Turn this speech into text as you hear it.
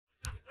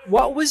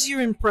What was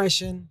your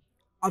impression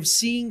of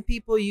seeing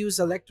people use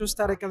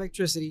electrostatic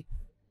electricity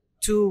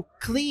to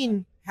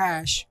clean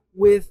hash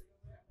with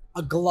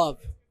a glove?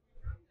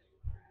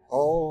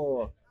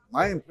 Oh,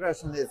 my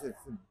impression is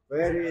it's a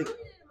very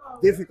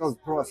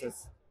difficult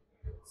process.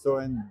 So,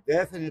 and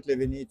definitely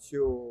we need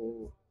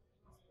to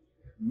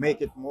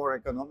make it more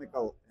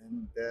economical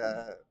and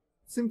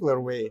simpler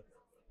way.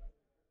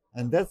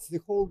 And that's the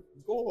whole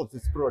goal of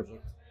this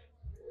project.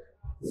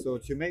 So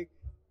to make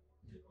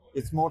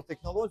it more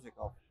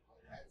technological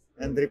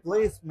and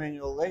replace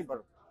manual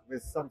labor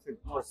with something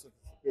more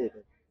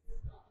sophisticated.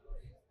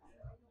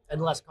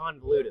 And less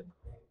convoluted.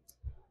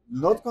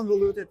 Not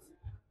convoluted.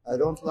 I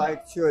don't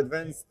like too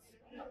advanced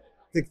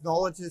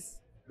technologies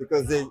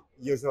because they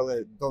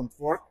usually don't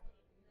work.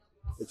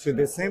 It should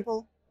be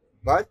simple,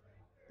 but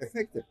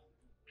effective.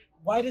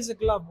 Why does a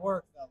glove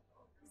work though?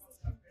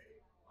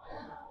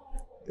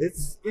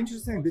 It's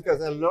interesting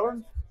because I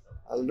learned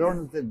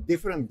that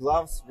different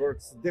gloves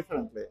works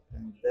differently,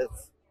 and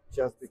that's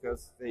just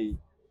because they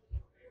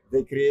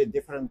create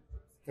different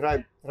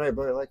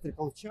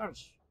triboelectrical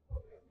charge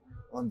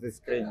on the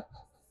screen.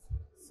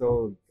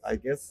 So I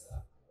guess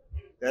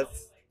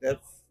that's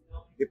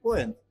the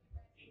point.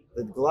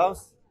 That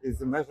gloves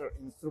is a measure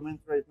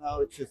instrument right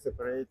now to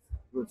separate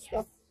good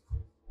stuff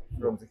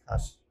from the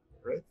hash,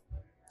 right?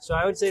 So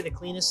I would say the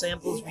cleanest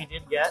samples we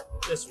did get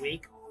this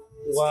week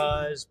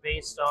was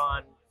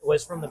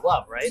from the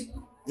glove, right?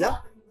 Yeah.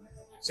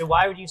 So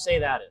why would you say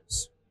that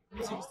is?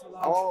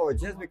 Oh,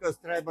 just because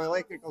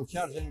triboelectrical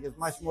charging is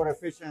much more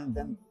efficient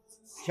than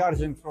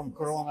charging from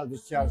corona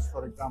discharge,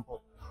 for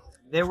example.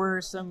 There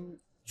were some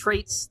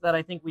traits that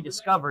I think we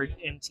discovered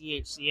in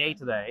THCA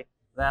today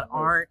that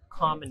aren't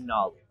common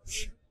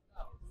knowledge.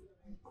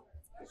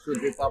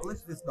 Should we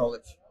publish this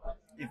knowledge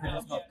if it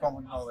is not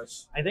common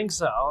knowledge? I think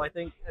so. I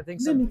think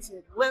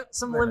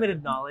some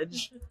limited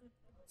knowledge.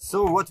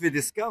 So what we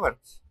discovered,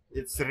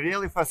 it's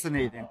really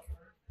fascinating.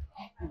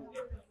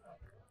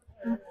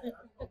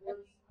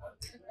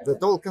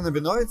 That all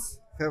cannabinoids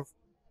have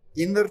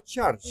inner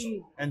charge,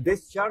 and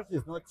this charge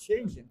is not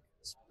changing.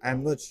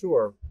 I'm not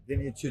sure. We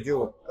need to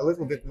do a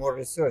little bit more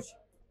research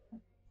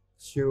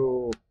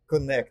to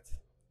connect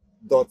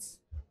dots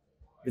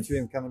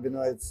between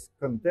cannabinoids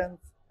content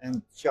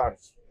and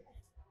charge.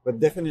 But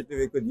definitely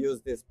we could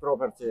use this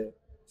property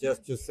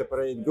just to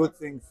separate good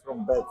things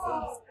from bad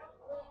things.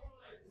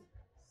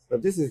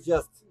 But this is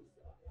just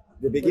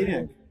the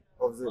beginning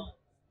of the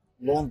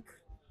long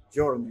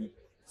journey.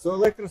 So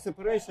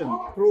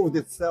electroseparation proved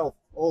itself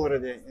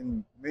already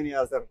in many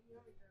other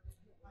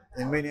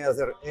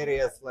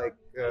areas like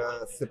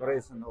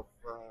separation of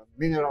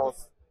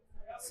minerals,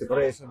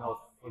 separation of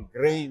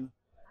grain.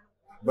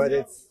 But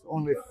it's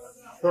only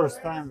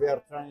first time we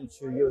are trying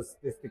to use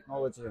this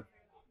technology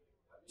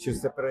to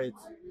separate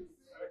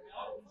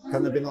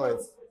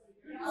cannabinoids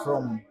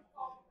from,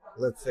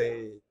 let's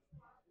say,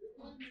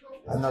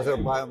 another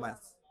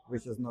biomass,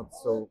 which is not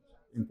so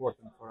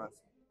important for us.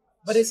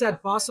 But is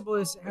that possible?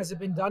 Has it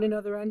been done in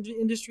other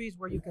industries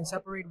where you can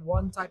separate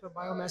one type of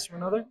biomass from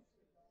another?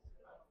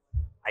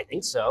 I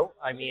think so.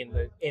 I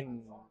mean,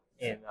 in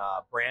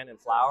brand and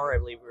flour, I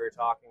believe we were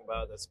talking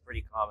about that's a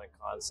pretty common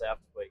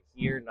concept, but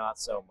here not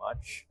so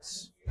much.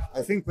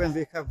 I think when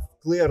we have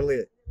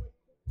clearly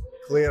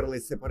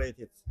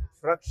separated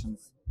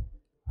fractions,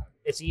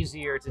 it's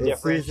easier to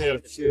it's easier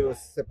differentiate to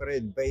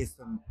separate based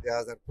on the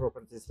other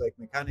properties like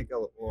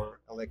mechanical or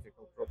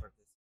electrical